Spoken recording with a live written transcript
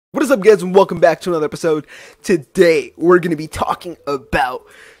What is up, guys, and welcome back to another episode. Today we're going to be talking about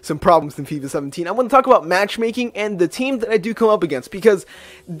some problems in FIFA 17. I want to talk about matchmaking and the teams that I do come up against, because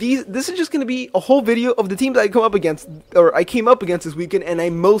this is just going to be a whole video of the teams I come up against, or I came up against this weekend and I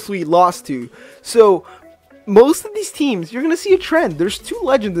mostly lost to. So most of these teams, you're going to see a trend. There's two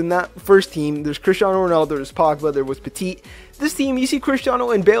legends in that first team. There's Cristiano Ronaldo, there's Pogba, there was Petit. This team, you see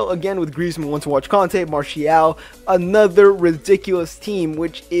Cristiano and Bale again with Griezmann, want to watch Conte, Martial, another ridiculous team,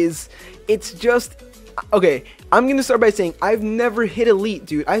 which is, it's just, okay, I'm going to start by saying I've never hit Elite,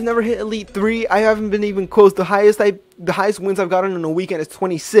 dude. I've never hit Elite 3. I haven't been even close. The highest wins I've gotten in a weekend is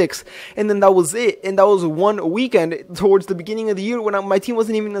 26, and then that was it. And that was one weekend towards the beginning of the year when my team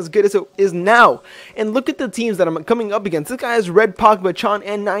wasn't even as good as it is now. And look at the teams that I'm coming up against. This guy has Red, Pogba, Chan,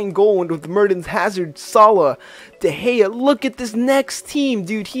 and 9 gold with Mertens, Hazard, Salah, De Gea. Look at this next team,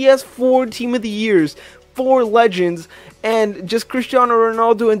 dude. He has 4 Team of the Years, 4 legends, and just Cristiano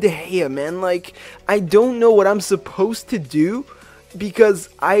Ronaldo and De Gea, man. Like, I don't know what I'm supposed to do, because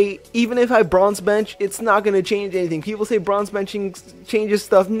even if I bronze bench, it's not going to change anything. People say bronze benching changes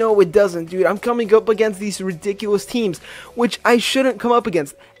stuff. No, it doesn't, dude. I'm coming up against these ridiculous teams, which I shouldn't come up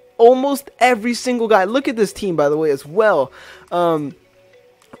against. Almost every single guy. Look at this team, by the way, as well.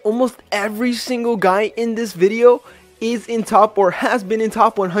 Almost every single guy in this video is in top, or has been in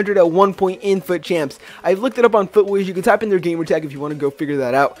top 100 at one point in FUT Champs. I've looked it up on FUTWiz. You can type in their gamer tag if you want to go figure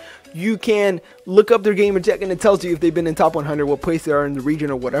that out. You can look up their gamer tag and it tells you if they've been in top 100, what place they are in the region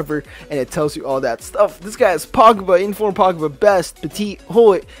or whatever, and it tells you all that stuff. This guy is Pogba, informed Pogba, Best, Petit,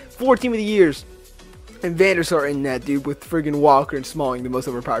 Hoyt, 4 Team of the Years, and Van der Sar in net, dude, with friggin' Walker and Smalling, the most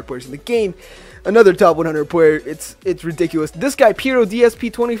overpowered players in the game. Another top 100 player. It's ridiculous. This guy, Piero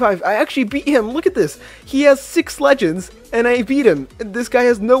DSP25, I actually beat him. Look at this. He has 6 legends, and I beat him. This guy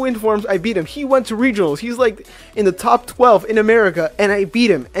has no informs. I beat him. He went to regionals. He's like in the top 12 in America, and I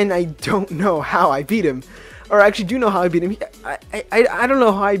beat him. And I don't know how I beat him. Or I actually do know how I beat him. I don't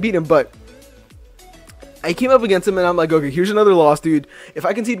know how I beat him, but I came up against him and I'm like, okay, here's another loss, dude. If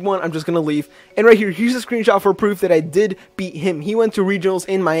I concede one, I'm just going to leave. And right here, here's a screenshot for proof that I did beat him. He went to regionals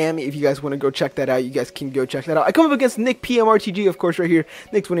in Miami. If you guys want to go check that out, you guys can go check that out. I come up against Nick PMRTG, of course, right here.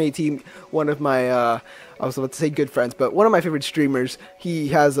 Nick's 118, one of my, I was about to say good friends, but one of my favorite streamers. He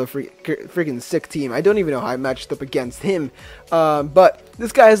has a freaking sick team. I don't even know how I matched up against him. But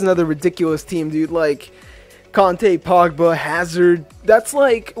this guy has another ridiculous team, dude. Like Conte, Pogba, Hazard. That's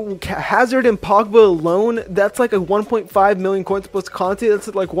like Hazard and Pogba alone. That's like a 1.5 million coins plus Conte. That's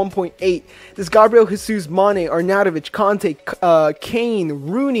like 1.8. This Gabriel Jesus, Mane, Arnautovic, Conte, Kane,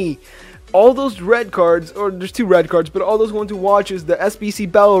 Rooney. All those red cards, or there's 2 red cards, but all those ones to watch is the SBC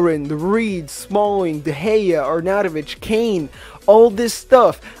Bellerin, the Reed, Smalling, De Gea, Arnautovic, Kane, all this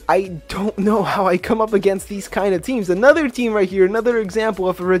stuff. I don't know how I come up against these kind of teams. Another team right here, another example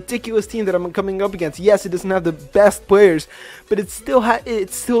of a ridiculous team that I'm coming up against. Yes, it doesn't have the best players, but it's still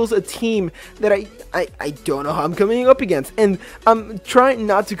a team that I don't know how I'm coming up against. And I'm trying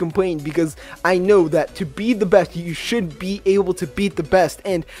not to complain, because I know that to be the best, you should be able to beat the best.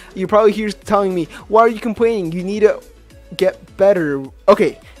 And you're probably here telling me, why are you complaining? You need to get better.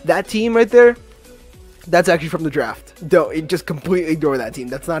 Okay, that team right there, that's actually from the draft. Don't just completely ignore that team.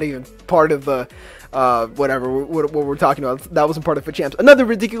 That's not even part of the whatever what we're talking about. That wasn't part of FUT Champs. Another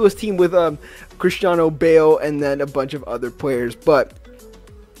ridiculous team with Cristiano, Bale, and then a bunch of other players. But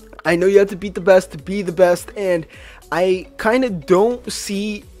I know you have to beat the best to be the best, and I kind of don't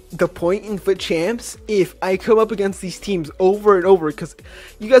see the point in FUT Champs if I come up against these teams over and over, because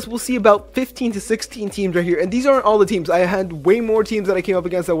you guys will see about 15 to 16 teams right here, and these aren't all the teams. I had way more teams that I came up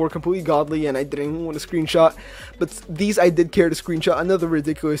against that were completely godly, and I didn't want to screenshot, but these I did care to screenshot. Another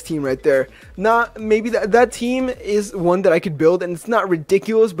ridiculous team right there. Not maybe that team is one that I could build, and it's not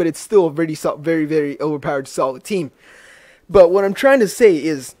ridiculous, but it's still a very overpowered solid team. But what I'm trying to say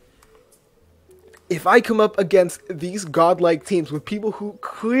is, if I come up against these godlike teams with people who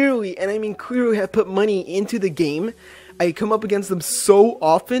clearly, and I mean clearly, have put money into the game, I come up against them so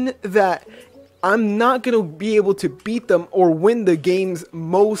often that I'm not going to be able to beat them or win the games,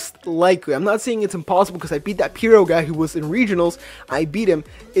 most likely. I'm not saying it's impossible, because I beat that Piero guy who was in regionals. I beat him.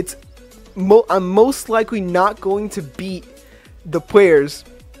 I'm most likely not going to beat the players.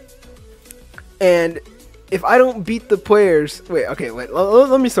 And if I don't beat the players, wait,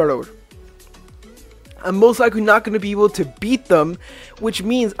 let me start over. I'm most likely not going to be able to beat them, which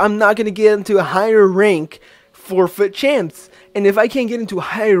means I'm not going to get into a higher rank for FUT Champs. And if I can't get into a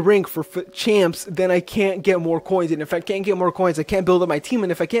higher rank for FUT champs, then I can't get more coins. And if I can't get more coins, I can't build up my team.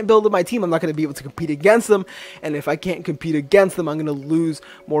 And if I can't build up my team, I'm not going to be able to compete against them. And if I can't compete against them, I'm going to lose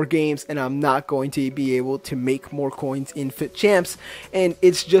more games. And I'm not going to be able to make more coins in FUT champs. And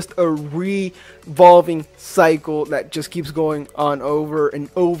it's just a revolving cycle that just keeps going on over and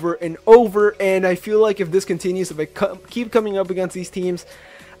over and over. And I feel like if this continues, if I keep coming up against these teams,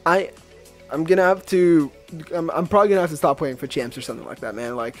 I'm gonna have to. I'm probably gonna have to stop playing for champs or something like that,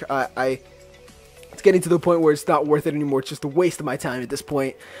 man. Like it's getting to the point where it's not worth it anymore. It's just a waste of my time at this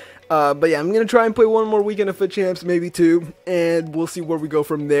point. But yeah, I'm gonna try and play one more weekend of FUT champs, maybe two, and we'll see where we go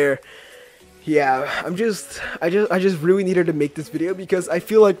from there. Yeah, I just really needed to make this video because I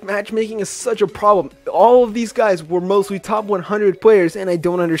feel like matchmaking is such a problem. All of these guys were mostly top 100 players, and I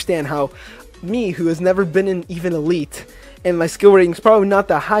don't understand how me, who has never been in even elite, and my skill rating's probably not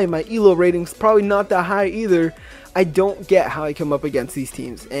that high, my elo rating's probably not that high either, I don't get how I come up against these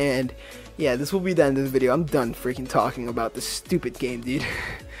teams. And yeah, this will be the end of the video. I'm done freaking talking about this stupid game, dude.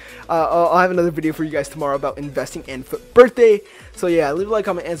 I'll have another video for you guys tomorrow about investing in FUT birthday. So yeah, leave a like,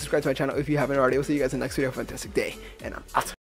 comment, and subscribe to my channel if you haven't already. We'll see you guys in the next video. Have a fantastic day, and I'm out.